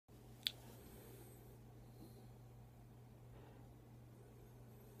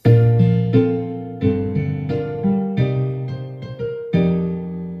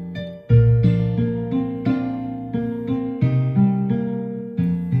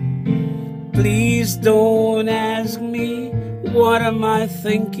Please don't ask me what am I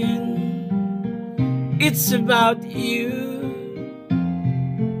thinking. It's about you.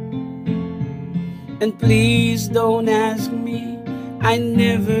 And please don't ask me, I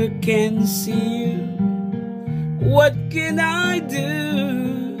never can see you. What can I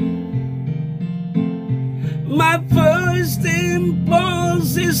do? My first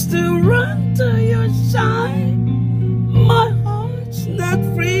impulse is to run to your side. My heart's not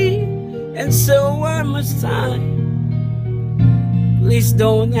free, and so I must hide. Please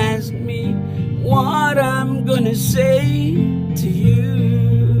don't ask me what I'm gonna say to you.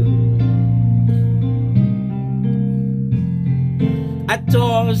 I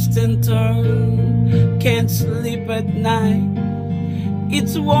tossed and turned, can't sleep at night.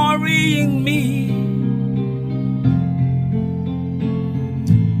 It's worrying me.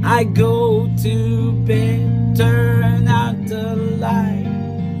 I go to bed, turn out the light,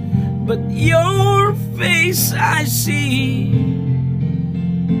 but your face I see.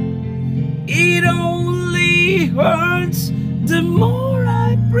 It only hurts the more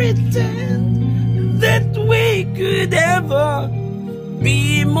I pretend that we could ever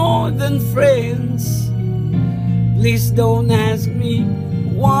be more than friends. Please don't ask me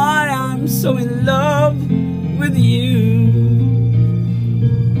why I'm so in love with you.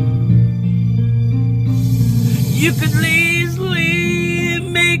 You could easily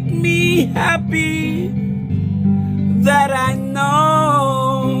make me happy, that I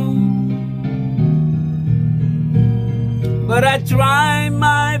know, but I try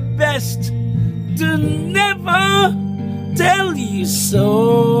my best to never tell you so.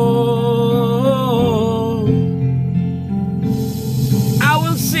 I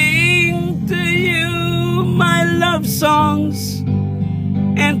will sing to you my love songs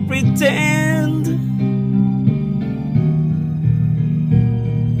and pretend,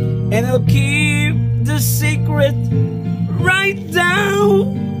 and I'll keep the secret right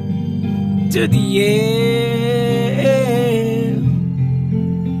down to the end.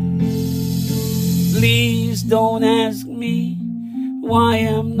 Please don't ask me why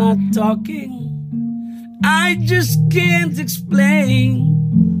I'm not talking. I just can't explain.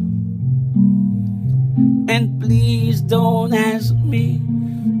 And please don't ask me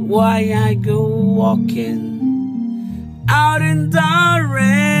why I go walking out in the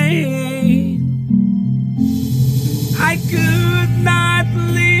rain. I could not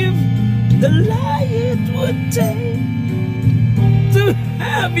live the lie it would take. To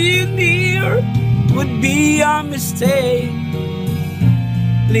have you near would be a mistake.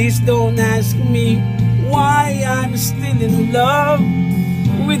 Please don't ask me why I'm still in love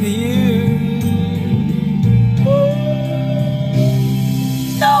with you.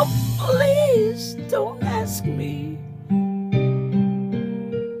 No, please don't ask me.